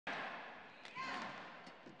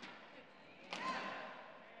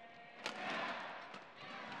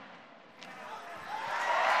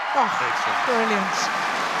Oh, brilliant.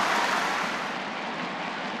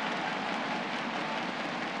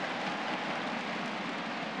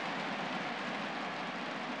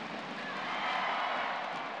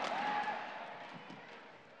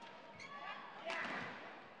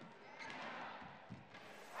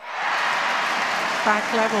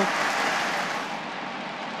 Back level.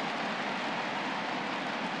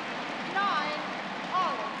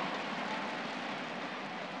 9-all.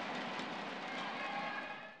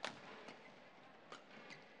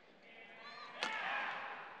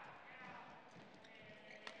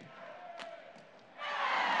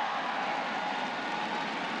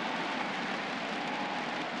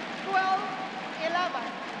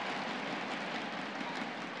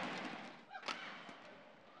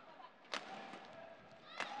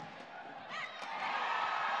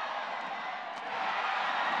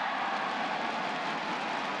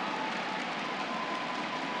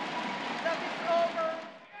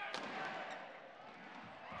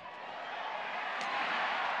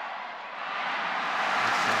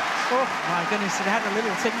 Oh my goodness, it had a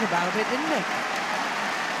little think about it, didn't it?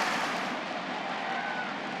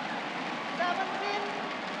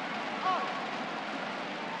 17-all.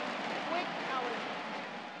 Quick out.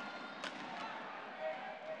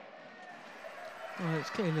 Well, it's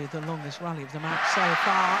clearly the longest rally of the match so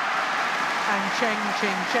far. And Cheng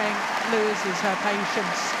loses her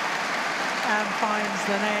patience and finds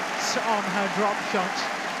the net on her drop shot.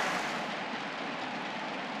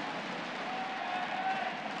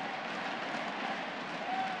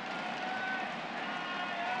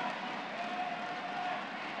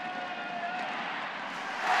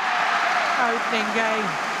 Opening game.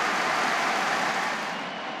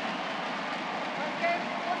 Game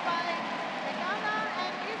won by Ghana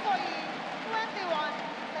and Italy,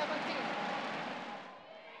 21-17.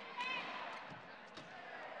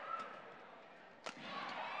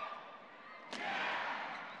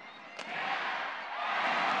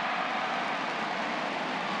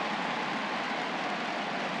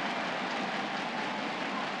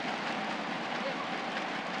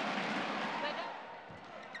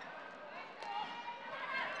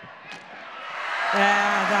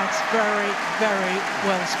 Yeah, that's very, very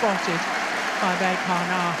well spotted by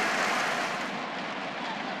Baekar.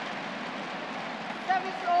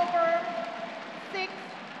 Service over, 6-4.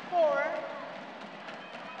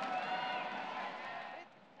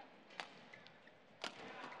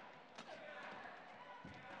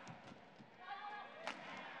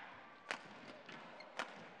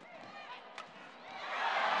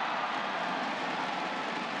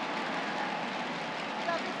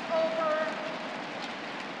 Service over,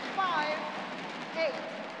 5-8.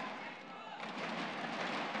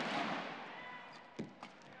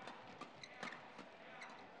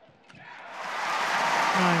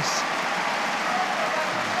 Nice.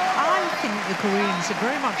 I think the Koreans have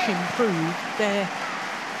very much improved their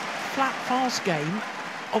flat fast game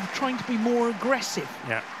of trying to be more aggressive.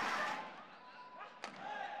 Yeah.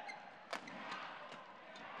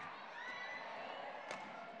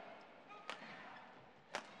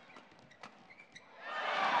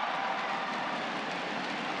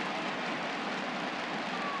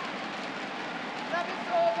 Service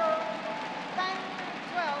over,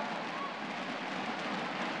 10-12.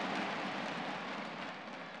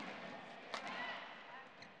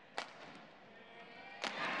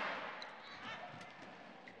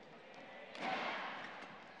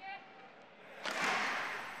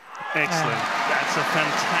 Excellent. That's a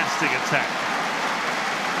fantastic attack.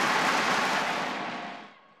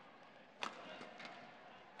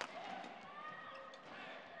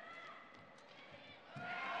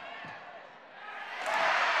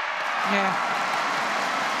 Yeah.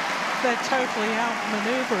 They're totally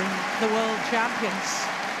outmaneuvering the world champions.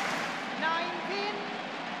 19.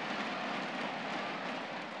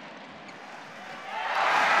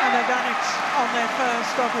 And they've done it on their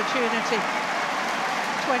first opportunity.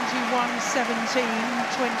 21-17,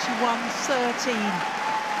 21-13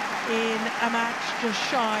 in a match just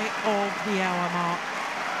shy of the hour mark.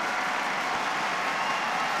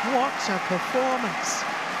 What a performance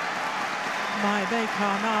by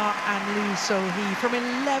Baekar and Lee So-hee from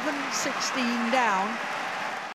 11-16 down